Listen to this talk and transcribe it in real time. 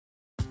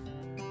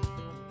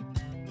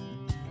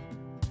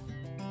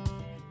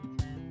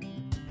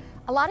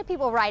A lot of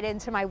people write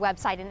into my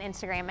website and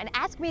Instagram and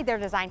ask me their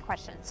design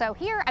questions. So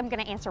here, I'm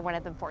gonna answer one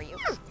of them for you.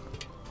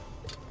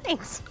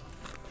 Thanks.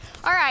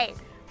 All right,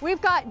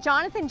 we've got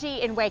Jonathan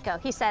G in Waco.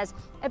 He says,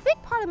 a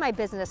big part of my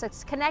business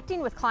is connecting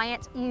with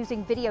clients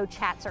using video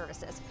chat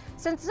services.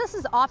 Since this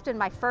is often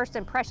my first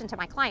impression to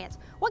my clients,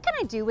 what can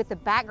I do with the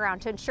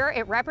background to ensure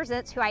it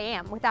represents who I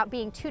am without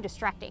being too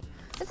distracting?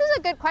 This is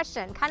a good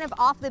question, kind of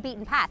off the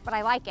beaten path, but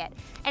I like it.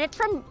 And it's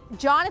from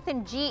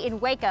Jonathan G in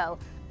Waco.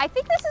 I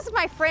think this is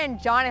my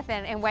friend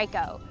Jonathan in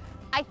Waco.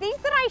 I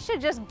think that I should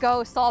just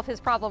go solve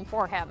his problem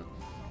for him.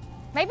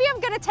 Maybe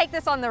I'm gonna take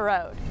this on the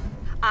road.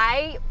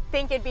 I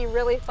think it'd be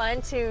really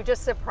fun to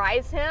just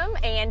surprise him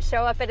and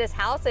show up at his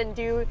house and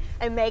do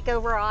a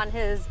makeover on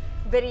his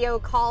video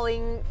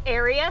calling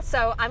area.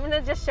 So I'm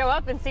gonna just show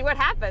up and see what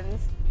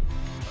happens.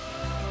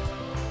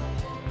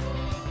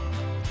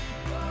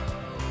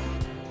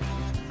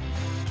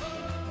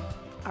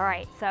 All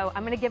right, so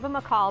I'm gonna give him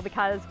a call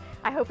because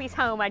I hope he's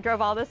home. I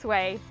drove all this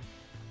way.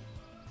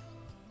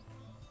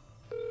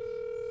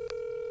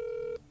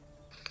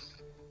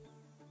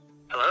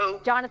 Hello?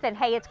 Jonathan,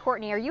 hey, it's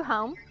Courtney. Are you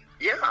home?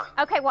 Yeah.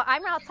 Okay, well,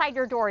 I'm outside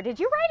your door. Did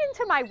you write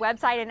into my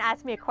website and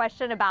ask me a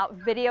question about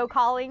video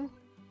calling?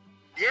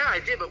 Yeah, I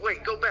did, but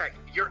wait, go back.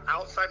 You're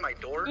outside my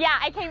door? Yeah,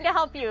 I came to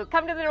help you.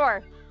 Come to the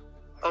door.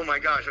 Oh my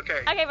gosh, okay.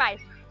 Okay, bye.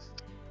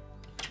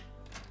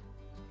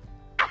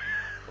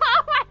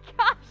 Oh my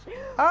gosh.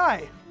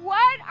 Hi.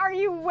 What are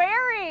you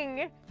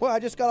wearing? Well, I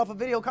just got off a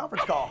video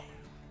conference call.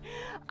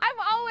 I've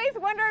always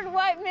wondered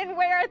what men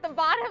wear at the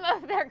bottom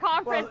of their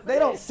conference. Well, they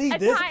don't see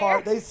this attire.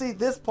 part. They see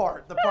this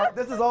part. The part.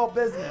 This is all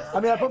business. I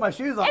mean, I put my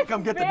shoes on, It's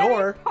come get the very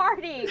door.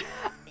 Party.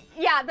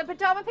 Yeah, the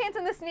pajama pants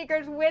and the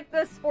sneakers with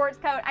the sports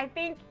coat. I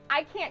think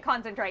I can't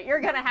concentrate.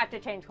 You're gonna have to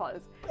change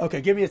clothes.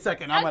 Okay, give me a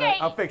second. Okay.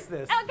 I'll fix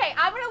this. Okay,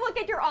 I'm gonna look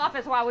at your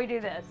office while we do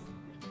this.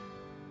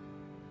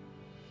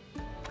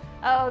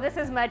 Oh, this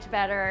is much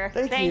better.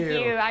 Thank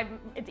you.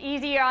 It's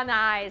easier on the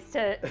eyes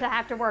to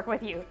have to work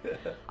with you.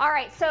 All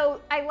right, so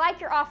I like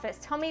your office.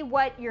 Tell me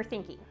what you're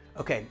thinking.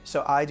 Okay,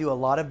 so I do a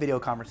lot of video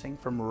conferencing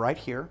from right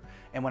here.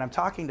 And when I'm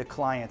talking to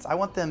clients, I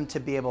want them to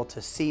be able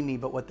to see me,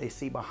 but what they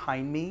see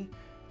behind me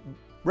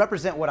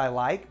represent what I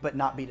like, but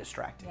not be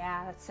distracted.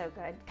 Yeah, that's so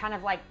good. Kind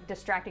of like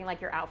distracting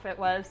like your outfit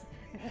was.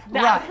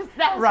 That was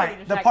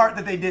pretty the part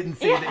that they didn't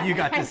see that you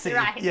got to see.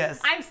 Right. Yes.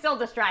 I'm still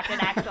distracted,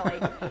 actually.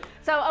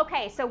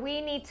 So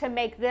we need to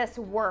make this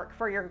work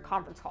for your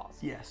conference calls.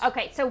 Yes.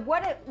 Okay, so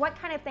what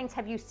kind of things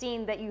have you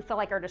seen that you feel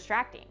like are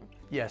distracting?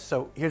 Yes,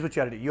 so here's what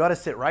you ought to do. You ought to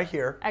sit right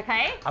here.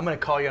 Okay. I'm gonna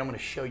call you and I'm gonna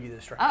show you the Oh,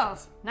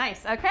 distractions.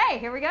 nice. Okay,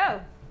 here we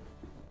go.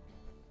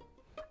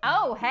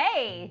 Oh,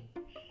 hey.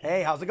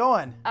 Hey, how's it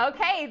going?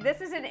 Okay, this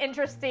is an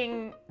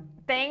interesting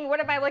thing. What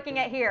am I looking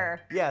at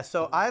here? Yeah,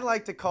 so I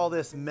like to call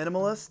this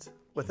minimalist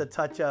with a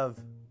touch of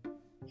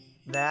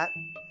that.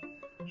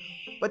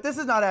 But this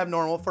is not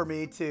abnormal for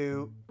me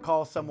to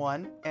call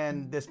someone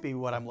and this be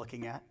what I'm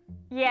looking at.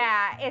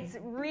 Yeah, it's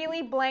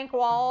really blank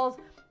walls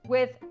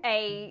with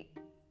a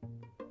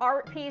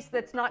art piece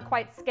that's not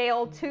quite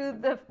scaled to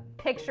the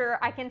picture.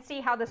 I can see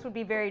how this would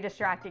be very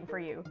distracting for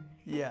you.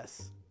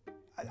 Yes.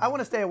 I want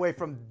to stay away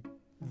from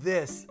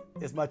this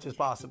as much as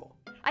possible.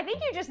 I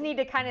think you just need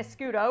to kind of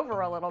scoot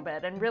over a little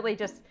bit and really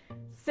just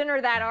center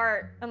that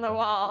art on the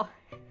wall.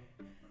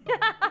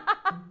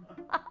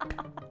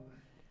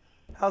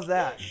 How's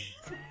that?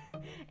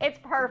 It's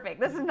perfect.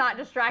 This is not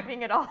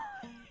distracting at all.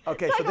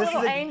 Okay, It's so like this a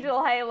little is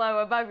angel halo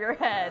above your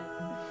head.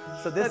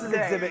 so this That's is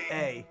great. Exhibit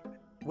A.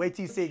 Wait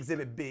till you see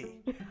Exhibit B.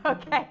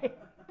 Okay.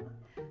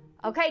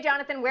 Okay,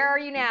 Jonathan, where are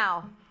you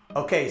now?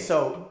 Okay,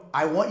 so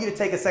I want you to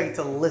take a second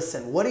to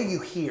listen. What do you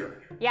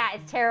hear? Yeah,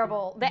 it's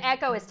terrible. The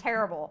echo is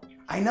terrible.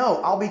 I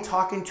know, I'll be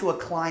talking to a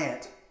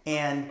client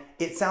and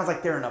it sounds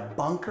like they're in a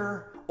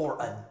bunker or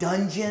a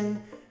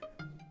dungeon.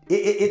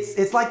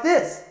 It's like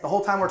this the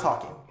whole time we're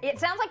talking. It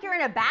sounds like you're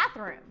in a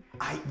bathroom.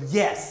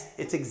 Yes,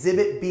 it's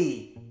Exhibit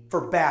B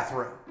for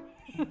bathroom.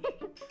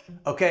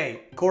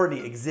 Okay,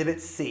 Courtney,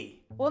 Exhibit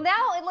C. Well,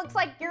 now it looks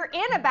like you're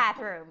in a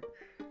bathroom.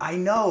 I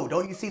know,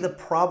 don't you see the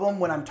problem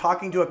when I'm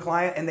talking to a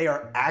client and they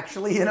are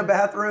actually in a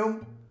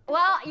bathroom?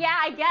 Well, yeah,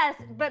 I guess,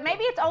 but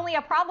maybe it's only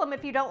a problem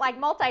if you don't like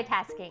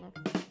multitasking.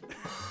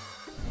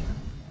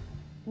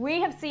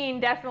 We have seen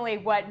definitely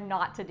what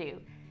not to do.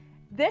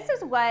 This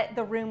is what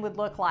the room would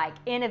look like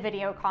in a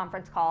video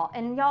conference call.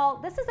 And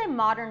y'all, this is a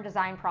modern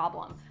design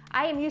problem.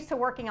 I am used to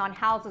working on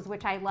houses,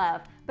 which I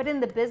love, but in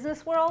the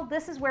business world,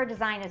 this is where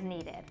design is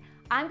needed.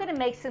 I'm gonna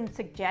make some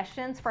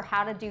suggestions for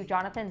how to do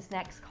Jonathan's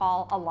next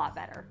call a lot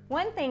better.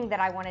 One thing that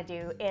I wanna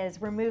do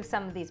is remove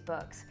some of these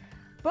books.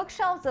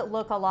 Bookshelves that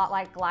look a lot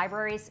like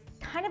libraries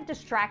kind of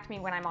distract me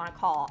when I'm on a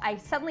call. I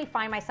suddenly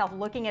find myself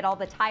looking at all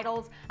the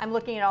titles, I'm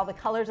looking at all the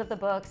colors of the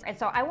books, and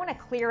so I wanna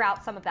clear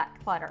out some of that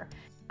clutter.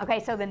 Okay,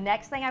 so the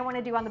next thing I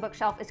wanna do on the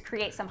bookshelf is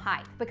create some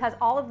height because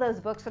all of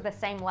those books are the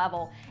same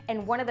level,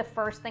 and one of the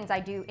first things I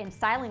do in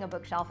styling a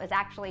bookshelf is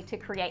actually to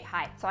create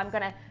height. So I'm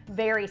gonna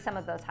vary some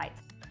of those heights.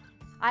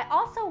 I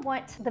also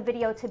want the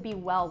video to be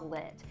well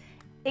lit.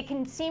 it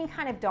can seem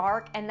kind of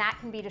dark and that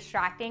can be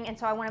distracting. And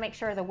so I want to make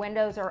sure the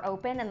windows are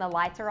open and the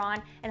lights are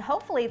on. And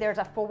hopefully there's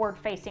a forward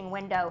facing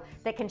window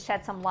that can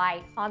shed some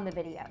light on the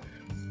video.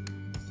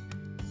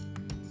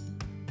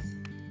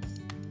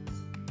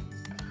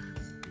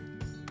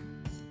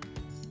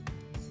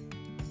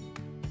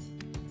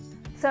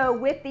 So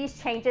with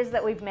these changes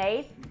that we've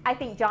made, I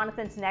think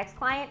Jonathan's next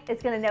client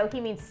is going to know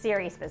he means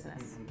serious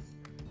business.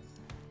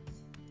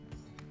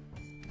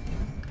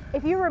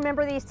 If you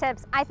remember these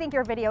tips, I think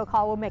your video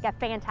call will make a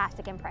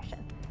fantastic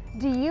impression.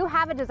 Do you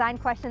have a design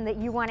question that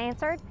you want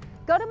answered?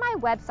 Go to my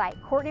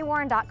website,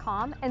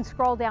 CourtneyWarren.com, and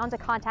scroll down to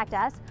contact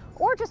us,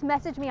 or just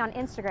message me on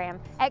Instagram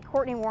at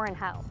Courtney Warren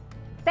Home.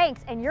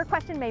 Thanks, and your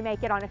question may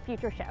make it on a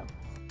future show.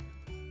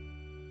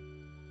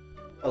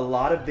 A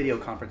lot of video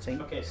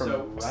conferencing. Okay, from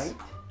so right.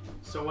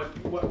 So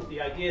what the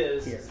idea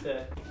is Here.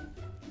 that.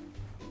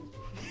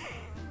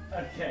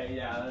 Okay,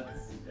 yeah,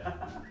 that's.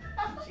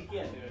 She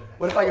can't do it.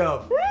 What if I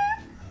go?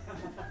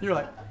 You're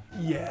like,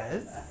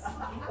 yes.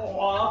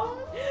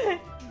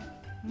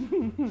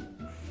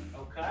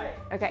 Okay.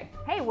 Okay,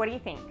 hey, what do you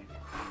think?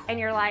 And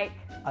you're like,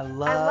 I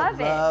love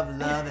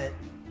it.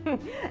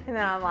 and then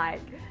I'm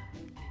like,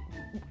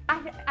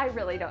 I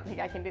really don't think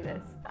I can do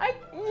this.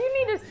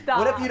 You need to stop.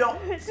 What if you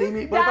don't see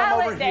me? What if I'm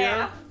Dial over it here?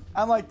 down.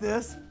 I'm like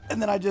this,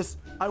 and then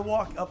I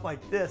walk up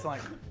like this,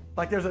 like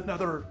there's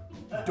another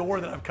door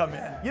that I've come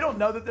in. You don't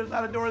know that there's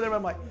not a door there, but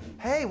I'm like,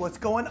 hey, what's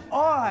going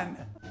on?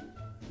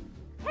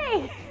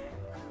 Hey.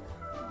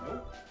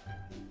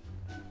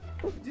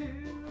 Do it.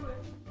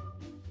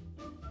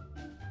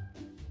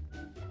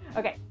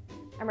 Okay,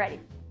 I'm ready.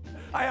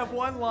 I have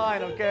one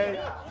line,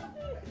 okay?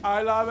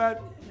 I love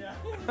it. Yeah.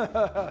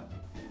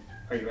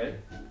 Are you ready?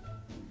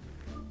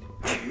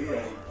 Are you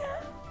ready?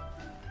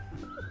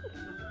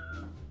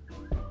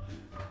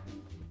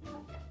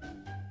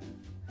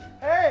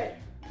 Hey,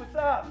 what's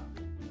up?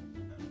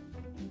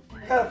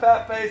 Got a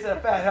fat face and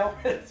a fat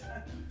helmet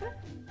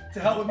to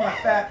help with my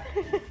fat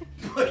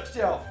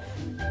bookshelf.